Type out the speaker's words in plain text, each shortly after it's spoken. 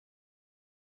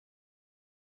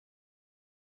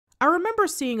I remember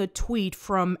seeing a tweet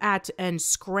from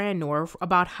 @Scranor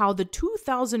about how the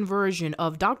 2000 version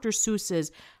of Dr.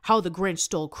 Seuss's How the Grinch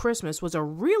Stole Christmas was a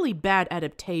really bad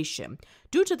adaptation,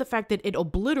 due to the fact that it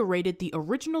obliterated the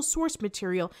original source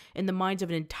material in the minds of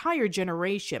an entire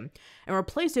generation, and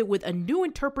replaced it with a new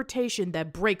interpretation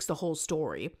that breaks the whole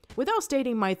story. Without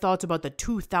stating my thoughts about the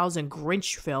 2000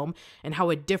 Grinch film and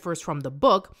how it differs from the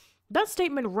book, that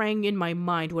statement rang in my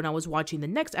mind when I was watching the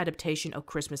next adaptation of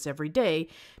Christmas Every Day,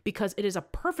 because it is a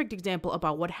perfect example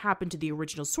about what happened to the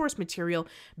original source material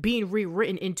being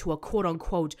rewritten into a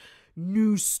quote-unquote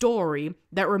new story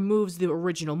that removes the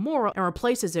original moral and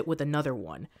replaces it with another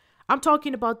one. I'm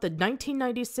talking about the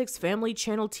 1996 Family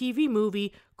Channel TV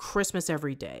movie Christmas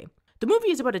Every Day. The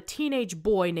movie is about a teenage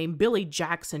boy named Billy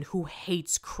Jackson who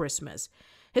hates Christmas.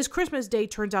 His Christmas Day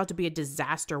turns out to be a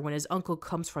disaster when his uncle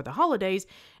comes for the holidays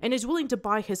and is willing to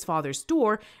buy his father's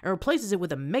store and replaces it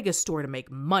with a mega store to make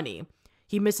money.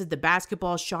 He misses the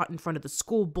basketball shot in front of the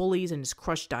school bullies and his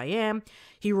crush Diane.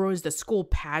 He ruins the school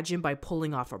pageant by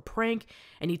pulling off a prank.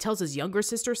 And he tells his younger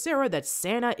sister Sarah that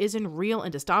Santa isn't real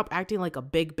and to stop acting like a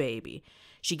big baby.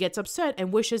 She gets upset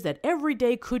and wishes that every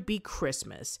day could be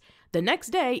Christmas. The next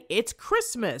day, it's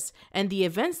Christmas, and the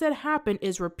events that happen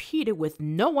is repeated with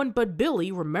no one but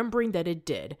Billy remembering that it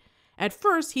did. At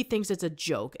first, he thinks it's a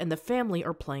joke and the family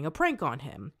are playing a prank on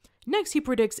him. Next, he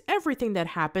predicts everything that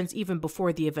happens even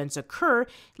before the events occur,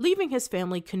 leaving his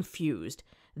family confused.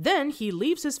 Then, he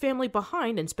leaves his family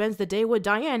behind and spends the day with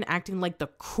Diane acting like the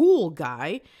cool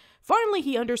guy. Finally,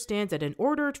 he understands that in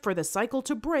order for the cycle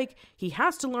to break, he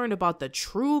has to learn about the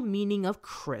true meaning of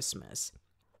Christmas.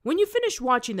 When you finish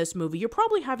watching this movie, you're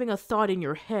probably having a thought in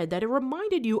your head that it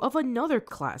reminded you of another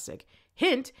classic.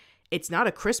 Hint, it's not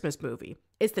a Christmas movie.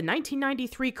 It's the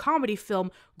 1993 comedy film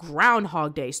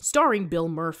Groundhog Day, starring Bill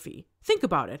Murphy. Think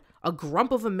about it. A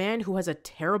grump of a man who has a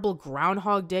terrible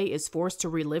Groundhog Day is forced to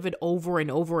relive it over and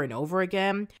over and over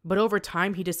again. But over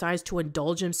time, he decides to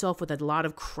indulge himself with a lot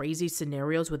of crazy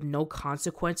scenarios with no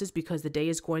consequences because the day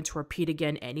is going to repeat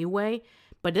again anyway.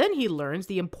 But then he learns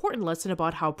the important lesson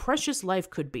about how precious life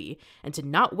could be, and to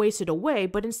not waste it away,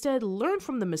 but instead learn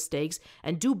from the mistakes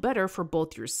and do better for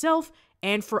both yourself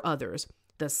and for others.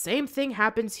 The same thing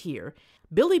happens here.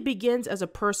 Billy begins as a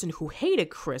person who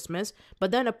hated Christmas, but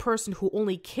then a person who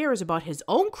only cares about his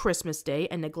own Christmas Day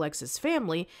and neglects his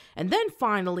family, and then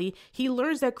finally, he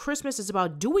learns that Christmas is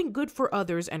about doing good for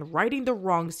others and righting the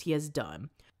wrongs he has done.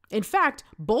 In fact,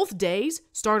 both days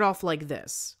start off like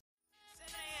this.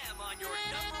 On your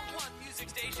 #1 music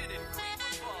station in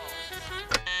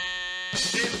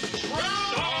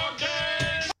Groundhog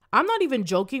Day! I'm not even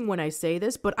joking when I say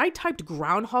this, but I typed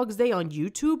Groundhog's Day on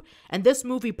YouTube and this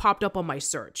movie popped up on my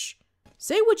search.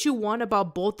 Say what you want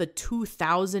about both the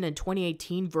 2000 and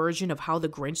 2018 version of How the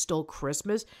Grinch Stole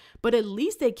Christmas, but at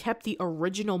least they kept the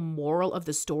original moral of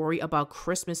the story about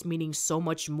Christmas meaning so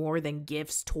much more than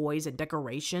gifts, toys, and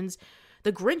decorations.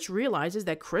 The Grinch realizes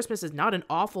that Christmas is not an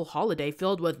awful holiday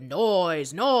filled with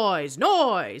noise, noise,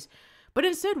 noise, but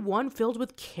instead one filled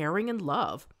with caring and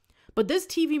love. But this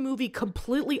TV movie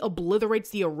completely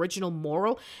obliterates the original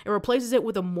moral and replaces it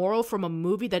with a moral from a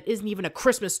movie that isn't even a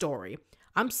Christmas story.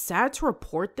 I'm sad to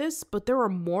report this, but there are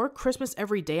more Christmas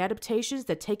Every Day adaptations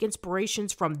that take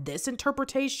inspirations from this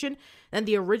interpretation than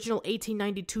the original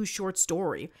 1892 short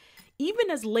story. Even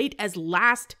as late as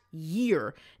last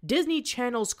year, Disney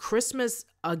Channel's Christmas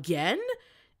Again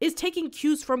is taking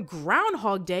cues from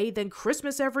Groundhog Day than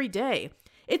Christmas Every Day.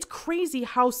 It's crazy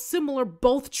how similar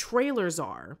both trailers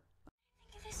are.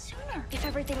 Think of this sooner. If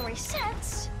everything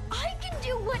resets, I can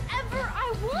do whatever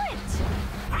I want.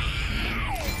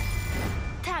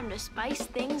 Time to spice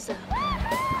things up.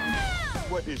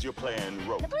 What is your plan,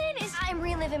 Rose? The plan is I'm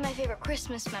reliving my favorite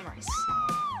Christmas memories.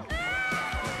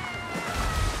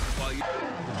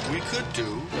 We could do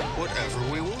whatever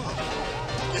we want.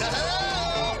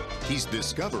 He's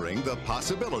discovering the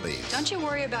possibilities. Don't you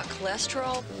worry about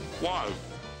cholesterol? Why?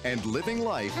 And living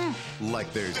life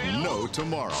like there's no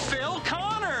tomorrow. Phil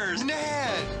Connors!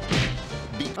 Ned!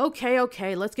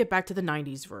 Okay, let's get back to the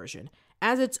 90s version.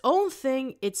 As its own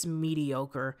thing, it's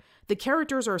mediocre. The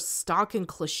characters are stock and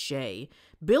cliche.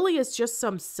 Billy is just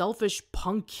some selfish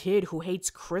punk kid who hates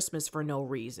Christmas for no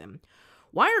reason.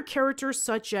 Why are characters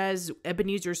such as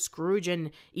Ebenezer Scrooge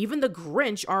and even the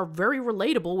Grinch are very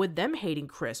relatable with them hating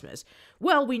Christmas?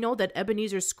 Well, we know that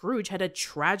Ebenezer Scrooge had a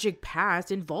tragic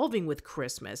past involving with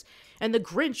Christmas, and the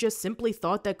Grinch just simply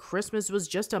thought that Christmas was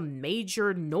just a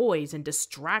major noise and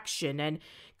distraction and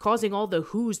causing all the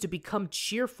Who's to become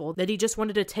cheerful that he just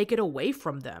wanted to take it away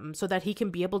from them so that he can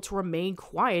be able to remain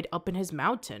quiet up in his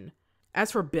mountain.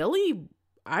 As for Billy,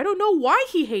 I don't know why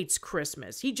he hates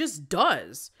Christmas. He just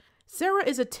does. Sarah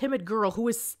is a timid girl who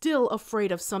is still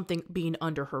afraid of something being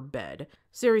under her bed.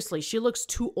 Seriously, she looks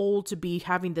too old to be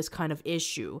having this kind of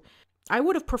issue. I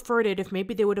would have preferred it if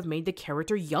maybe they would have made the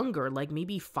character younger, like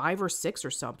maybe 5 or 6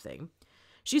 or something.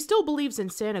 She still believes in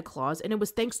Santa Claus, and it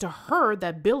was thanks to her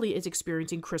that Billy is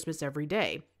experiencing Christmas every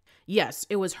day. Yes,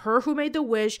 it was her who made the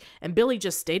wish, and Billy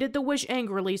just stated the wish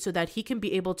angrily so that he can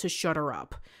be able to shut her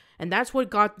up. And that's what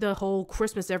got the whole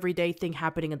Christmas every day thing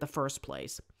happening in the first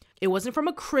place. It wasn't from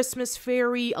a Christmas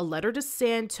fairy, a letter to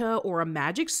Santa, or a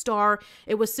magic star.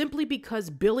 It was simply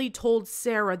because Billy told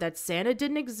Sarah that Santa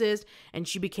didn't exist, and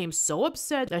she became so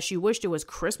upset that she wished it was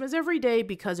Christmas every day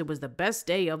because it was the best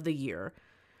day of the year.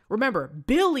 Remember,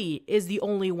 Billy is the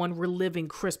only one reliving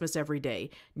Christmas every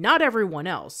day, not everyone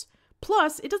else.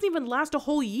 Plus, it doesn't even last a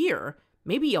whole year,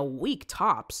 maybe a week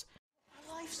tops.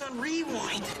 My life's on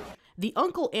rewind. The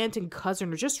uncle, aunt, and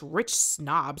cousin are just rich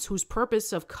snobs whose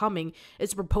purpose of coming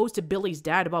is to propose to Billy's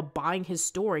dad about buying his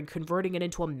store and converting it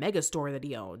into a mega store that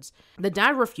he owns. The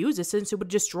dad refuses since it would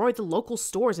destroy the local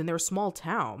stores in their small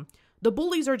town. The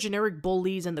bullies are generic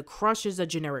bullies and the crush is a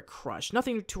generic crush,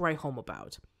 nothing to write home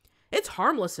about. It's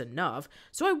harmless enough,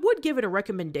 so I would give it a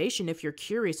recommendation if you're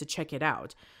curious to check it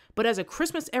out. But as a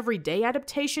Christmas Everyday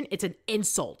adaptation, it's an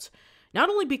insult. Not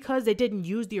only because they didn't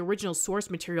use the original source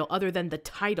material other than the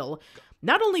title,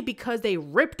 not only because they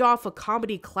ripped off a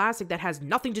comedy classic that has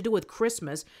nothing to do with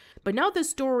Christmas, but now this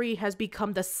story has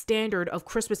become the standard of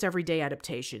Christmas Everyday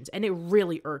adaptations, and it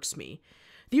really irks me.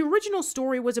 The original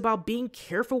story was about being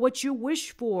careful what you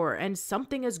wish for, and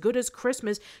something as good as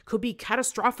Christmas could be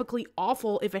catastrophically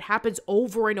awful if it happens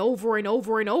over and over and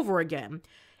over and over again.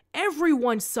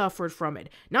 Everyone suffered from it,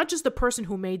 not just the person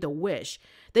who made the wish.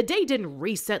 The day didn't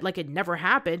reset like it never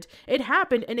happened. It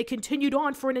happened and it continued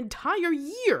on for an entire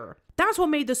year. That's what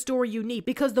made the story unique,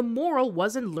 because the moral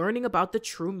wasn't learning about the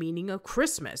true meaning of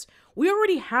Christmas. We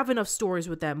already have enough stories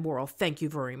with that moral, thank you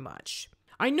very much.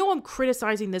 I know I'm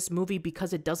criticizing this movie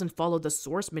because it doesn't follow the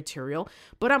source material,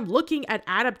 but I'm looking at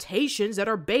adaptations that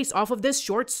are based off of this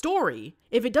short story.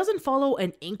 If it doesn't follow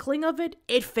an inkling of it,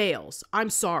 it fails. I'm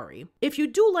sorry. If you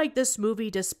do like this movie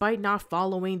despite not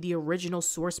following the original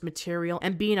source material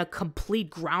and being a complete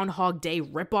Groundhog Day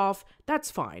ripoff, that's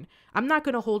fine. I'm not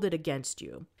going to hold it against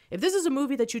you. If this is a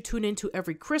movie that you tune into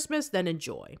every Christmas, then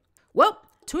enjoy. Well,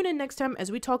 tune in next time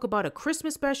as we talk about a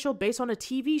Christmas special based on a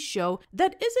TV show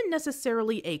that isn't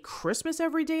necessarily a Christmas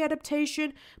Everyday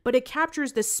adaptation, but it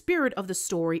captures the spirit of the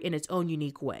story in its own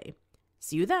unique way.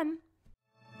 See you then.